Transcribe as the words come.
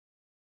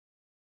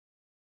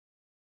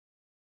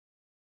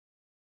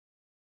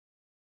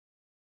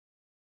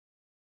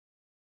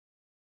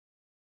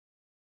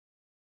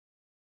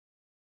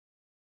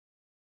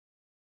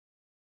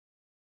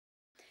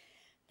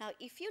Now,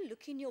 if you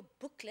look in your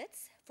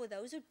booklets, for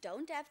those who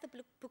don't have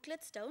the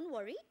booklets, don't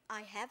worry.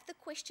 I have the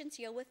questions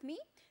here with me.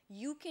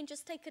 You can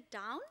just take it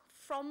down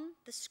from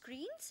the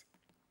screens.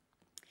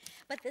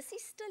 But this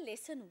is still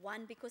lesson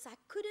 1 because I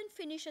couldn't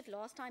finish it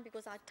last time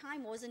because our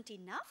time wasn't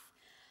enough.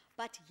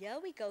 But here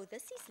we go.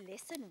 This is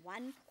lesson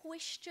 1,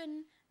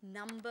 question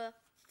number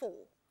 4.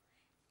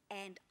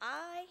 And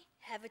I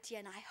have it here,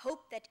 and I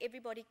hope that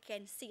everybody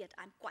can see it.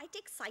 I'm quite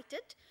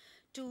excited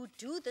to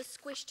do this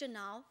question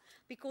now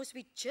because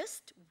we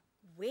just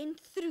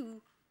went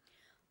through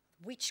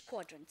which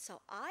quadrant.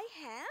 So I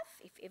have,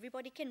 if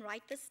everybody can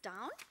write this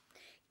down,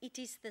 it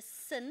is the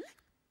sin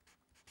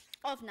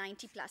of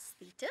 90 plus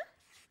theta.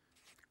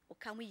 Or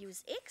can we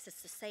use x?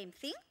 It's the same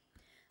thing.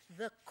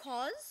 The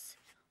cos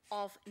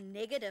of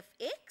negative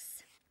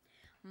x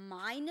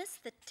minus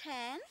the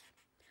tan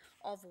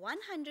of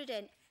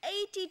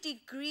 180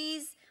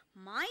 degrees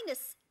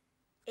minus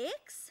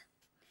x.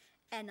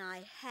 And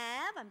I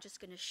have, I'm just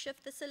going to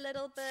shift this a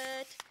little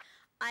bit.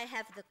 I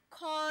have the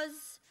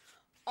cos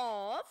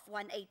of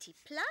 180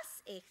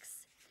 plus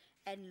x.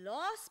 And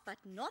last but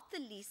not the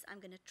least, I'm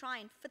going to try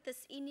and fit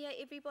this in here,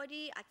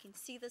 everybody. I can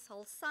see this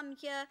whole sum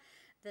here.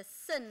 The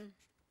sin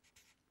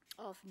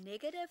of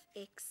negative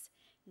x,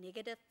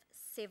 negative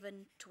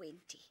 720.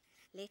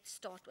 Let's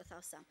start with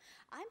our sum.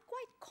 I'm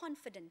quite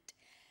confident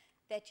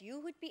that you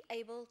would be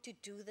able to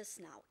do this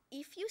now.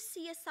 If you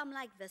see a sum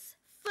like this,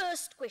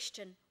 first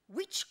question,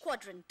 which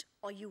quadrant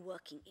are you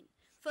working in?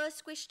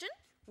 First question,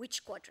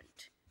 which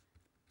quadrant?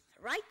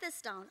 Write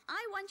this down.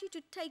 I want you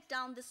to take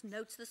down these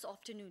notes this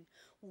afternoon.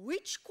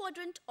 Which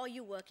quadrant are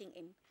you working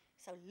in?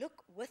 So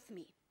look with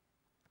me.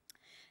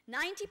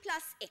 90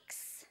 plus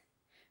x.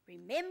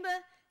 Remember,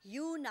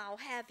 you now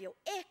have your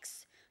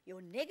x,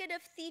 your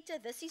negative theta.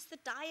 This is the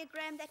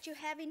diagram that you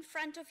have in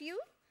front of you.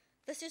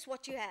 This is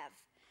what you have.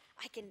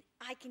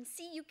 I can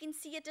see, you can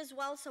see it as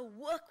well, so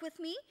work with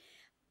me.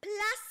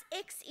 Plus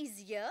x is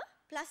here.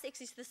 Plus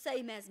x is the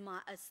same as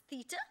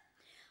theta.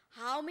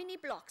 How many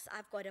blocks?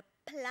 I've got a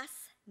plus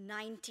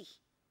 90.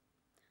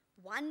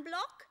 One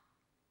block,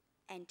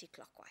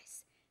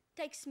 anti-clockwise.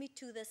 Takes me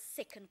to the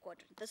second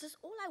quadrant. This is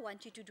all I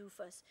want you to do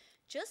first.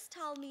 Just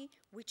tell me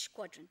which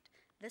quadrant.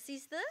 This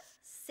is the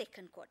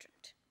second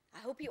quadrant. I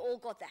hope you all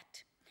got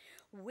that.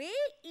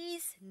 Where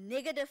is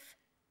negative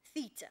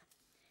theta?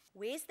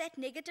 Where's that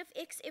negative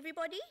x,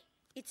 everybody?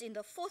 It's in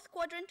the fourth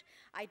quadrant.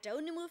 I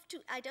don't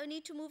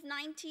need to move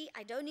 90.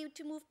 I don't need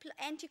to move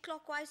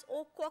anti-clockwise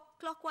or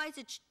clockwise.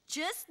 It's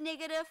just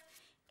negative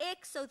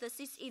x. So this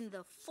is in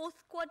the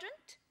fourth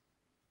quadrant.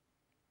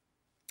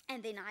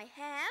 And then I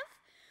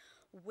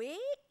have, where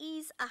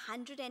is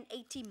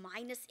 180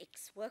 minus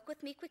x? Work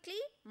with me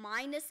quickly.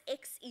 Minus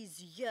x is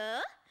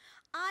here.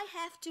 I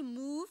have to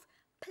move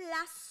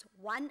plus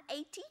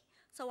 180.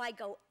 So I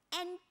go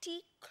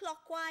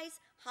anti-clockwise.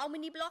 How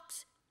many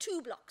blocks?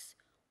 2 blocks.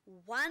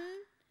 1,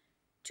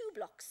 2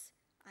 blocks.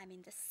 I'm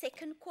in the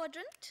second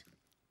quadrant.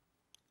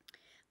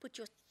 Put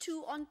your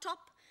 2 on top.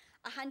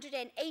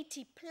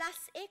 180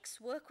 plus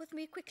x. Work with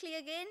me quickly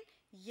again.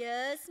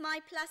 Here's my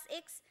plus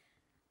x.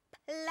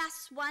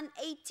 Plus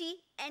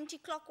 180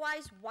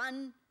 anti-clockwise.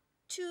 1,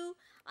 2.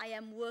 I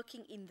am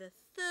working in the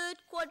third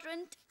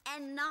quadrant.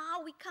 And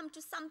now we come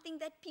to something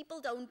that people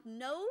don't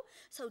know.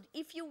 So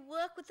if you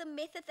work with the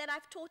method that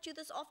I've taught you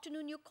this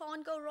afternoon, you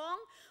can't go wrong.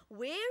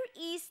 Where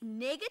is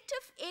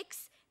negative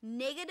x,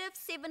 negative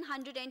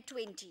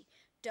 720?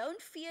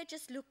 Don't fear,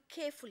 just look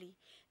carefully.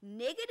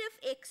 Negative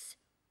x,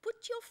 put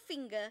your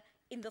finger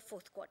in the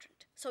fourth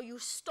quadrant. So you're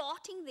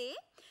starting there.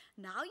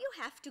 Now you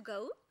have to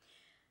go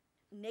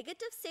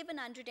negative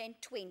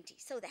 720.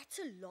 So that's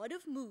a lot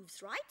of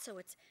moves, right? So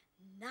it's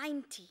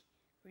 90.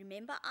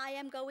 Remember, I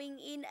am going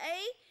in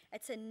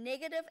it's a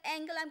negative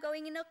angle. I'm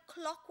going in a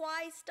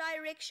clockwise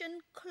direction,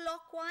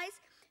 clockwise.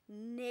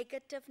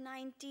 Negative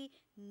 90,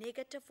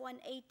 negative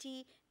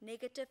 180,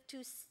 negative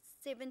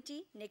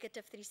 270,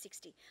 negative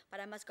 360. But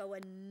I must go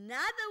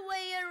another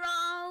way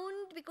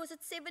around because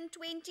it's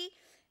 720.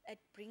 It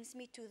brings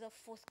me to the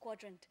fourth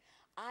quadrant.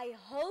 I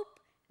hope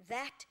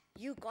that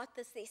you got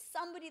this. There's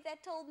somebody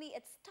that told me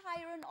it's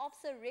Tyrone of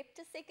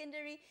Sarepta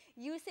Secondary.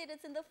 You said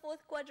it's in the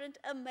fourth quadrant.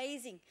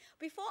 Amazing.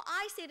 Before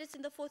I said it's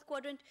in the fourth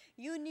quadrant,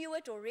 you knew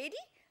it already,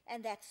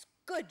 and that's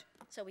good.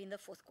 So we're in the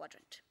fourth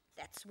quadrant.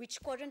 That's which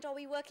quadrant are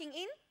we working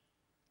in?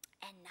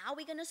 And now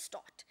we're going to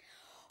start.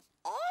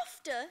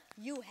 After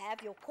you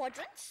have your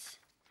quadrants,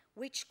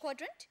 which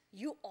quadrant?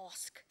 You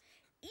ask,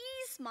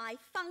 is my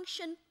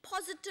function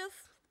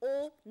positive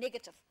or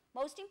negative?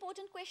 Most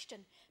important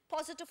question,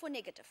 positive or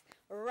negative?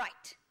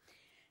 Right.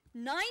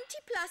 90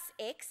 plus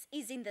x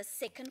is in the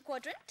second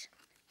quadrant.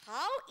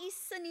 How is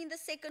sin in the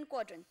second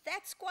quadrant?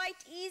 That's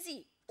quite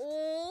easy.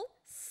 All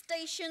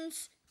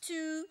stations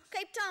to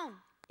Cape Town.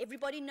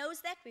 Everybody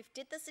knows that. We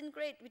did this in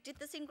grade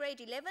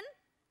 11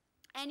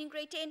 and in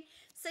grade 10.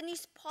 Sin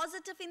is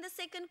positive in the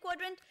second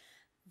quadrant.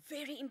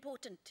 Very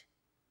important.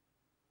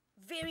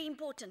 Very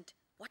important.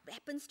 What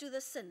happens to the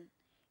sin?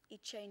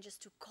 It changes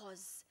to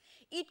cos.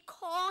 It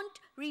can't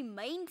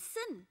remain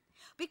sin.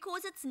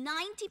 because it's 90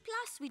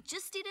 plus. We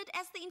just did it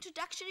as the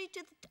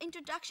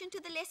introduction to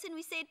the lesson.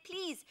 We said,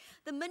 please,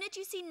 the minute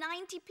you see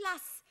 90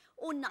 plus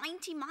or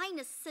 90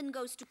 minus, sin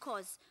goes to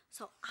cos.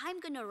 So I'm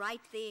going to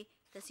write there,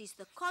 this is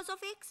the cos of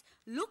x.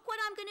 Look what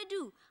I'm going to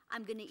do.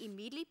 I'm going to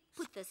immediately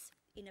put this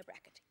in a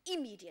bracket.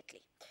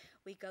 Immediately.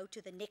 We go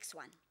to the next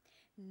one.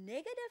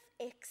 Negative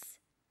x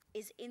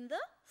is in the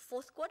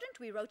fourth quadrant.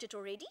 We wrote it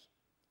already.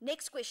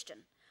 Next question.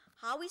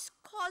 How is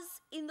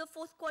cos in the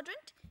fourth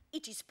quadrant?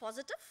 It is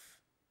positive.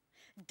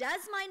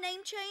 Does my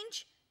name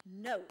change?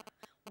 No.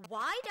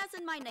 Why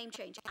doesn't my name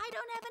change? I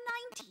don't have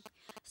a 90.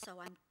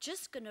 So I'm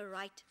just going to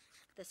write,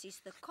 this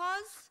is the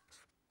cos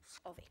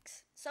of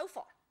x. So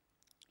far,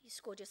 you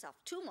scored yourself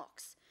 2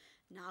 marks.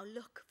 Now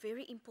look,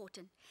 very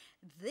important.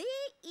 There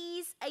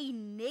is a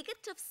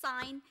negative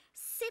sign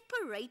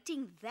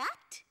separating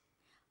that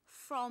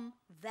from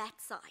that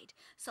side.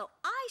 So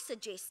I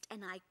suggest,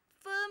 and I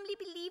firmly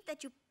believe,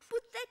 that you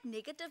put that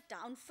negative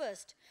down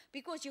first,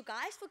 because you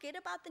guys forget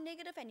about the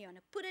negative and you want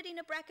to put it in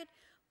a bracket.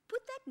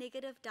 Put that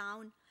negative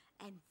down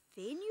and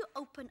then you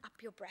open up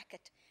your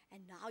bracket,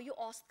 and now you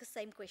ask the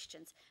same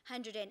questions.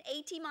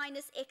 180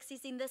 minus x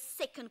is in the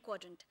second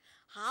quadrant.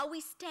 How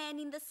is tan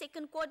in the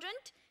second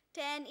quadrant?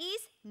 Tan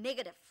is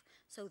negative.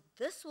 So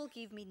this will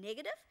give me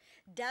negative.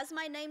 Does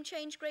my name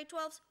change, grade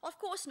 12s? Of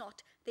course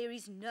not. There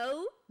is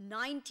no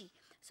 90.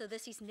 So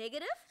this is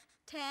negative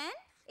tan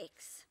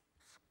x.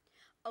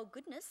 Oh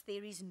goodness,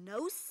 there is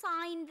no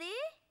sign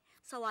there.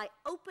 So I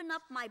open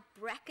up my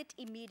bracket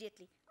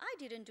immediately. I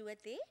didn't do it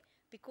there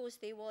because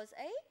there was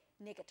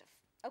a negative.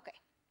 Okay.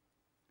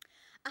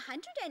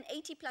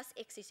 180 plus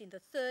x is in the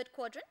third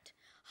quadrant.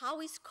 How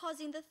is cos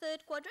in the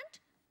third quadrant?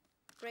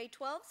 Grade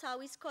 12s,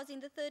 how is cos in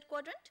the third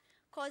quadrant?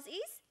 Cos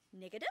is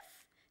negative.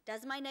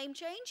 Does my name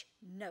change?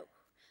 No.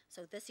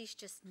 So this is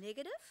just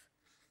negative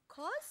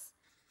cos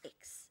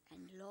x.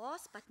 And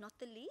last but not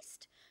the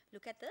least,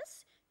 look at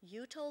this.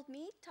 You told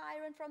me,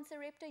 Tyron from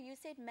Sarepta, you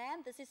said,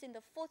 ma'am, this is in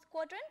the fourth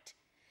quadrant.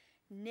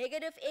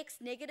 Negative x,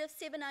 negative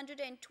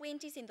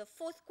 720 is in the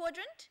fourth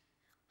quadrant.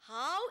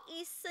 How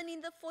is sin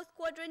in the fourth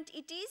quadrant?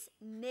 It is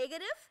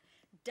negative.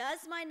 Does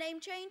my name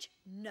change?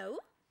 No.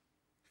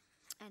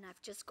 And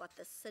I've just got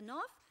the sin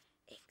of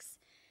x.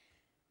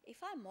 If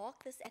I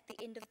mark this at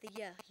the end of the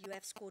year, you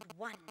have scored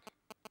 1,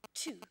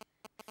 2,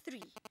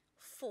 3,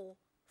 4,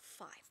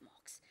 5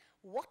 marks.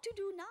 What to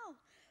do now?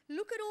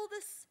 Look at all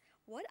this.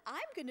 What I'm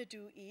going to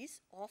do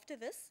is, after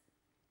this,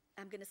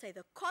 I'm going to say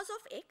the cos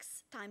of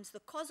x times the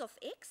cos of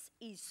x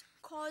is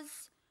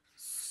cos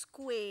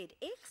squared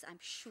x. I'm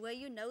sure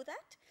you know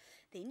that.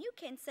 Then you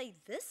can say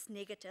this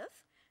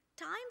negative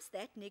times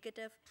that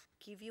negative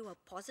give you a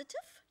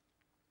positive.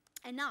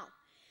 And now,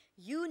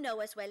 you know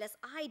as well as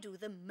I do,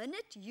 the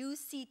minute you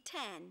see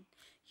tan,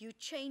 you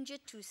change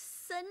it to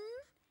sin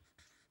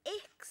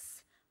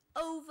x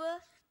over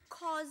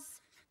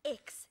cos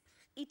x.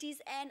 It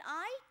is an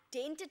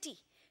identity.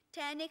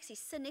 Tan x is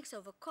sin x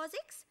over cos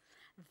x.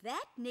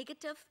 That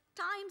negative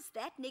times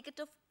that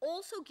negative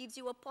also gives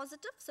you a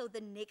positive, so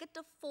the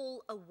negative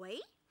fall away.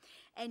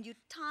 And you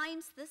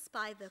times this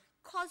by the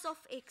cos of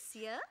x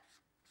here.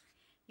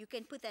 You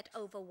can put that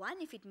over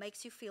 1 if it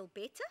makes you feel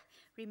better.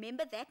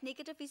 Remember, that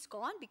negative is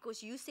gone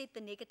because you said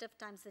the negative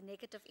times the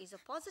negative is a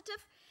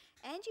positive.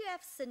 And you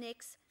have sin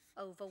x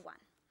over 1.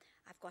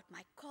 I've got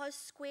my cos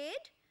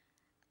squared.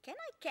 Can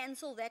I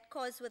cancel that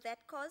cos with that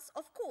cos?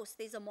 Of course,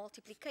 there's a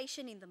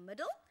multiplication in the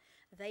middle.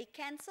 They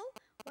cancel.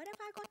 What have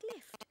I got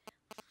left?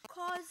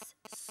 Cos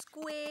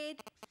squared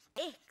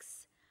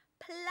x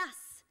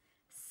plus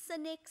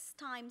sin x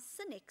times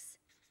sin x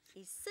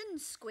is sin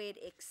squared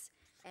x.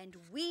 And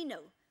we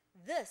know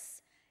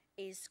this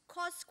is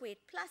cos squared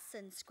plus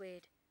sin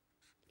squared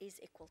is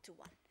equal to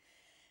 1.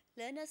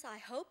 Learners, I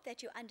hope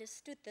that you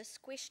understood this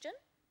question.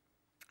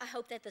 I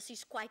hope that this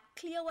is quite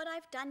clear what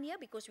I've done here,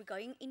 because we're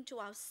going into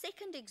our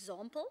second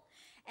example.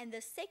 And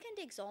the second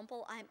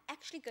example I'm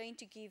actually going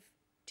to give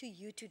to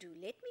you to do.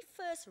 Let me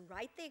first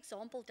write the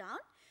example down.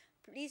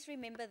 Please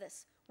remember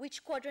this.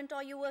 Which quadrant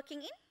are you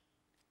working in?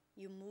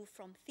 You move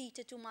from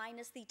theta to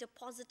minus theta.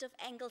 Positive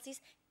angles is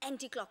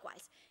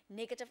anti-clockwise.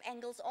 Negative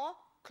angles are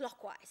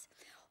clockwise.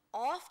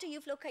 After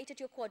you've located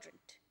your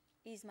quadrant,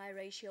 is my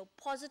ratio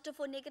positive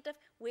or negative?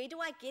 Where do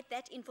I get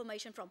that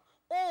information from?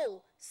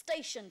 All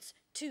stations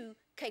to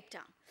Cape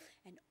Town.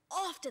 And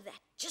after that,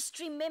 just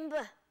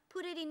remember,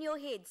 put it in your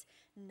heads,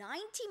 90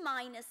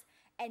 minus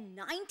and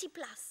 90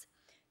 plus.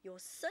 Your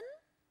sin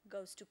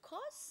goes to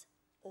cos,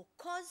 or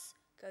cos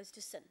goes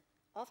to sin.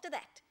 After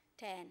that,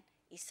 tan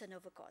is sin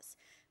over cos.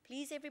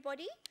 Please,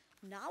 everybody,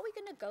 now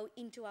we're going to go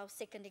into our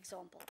second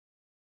example.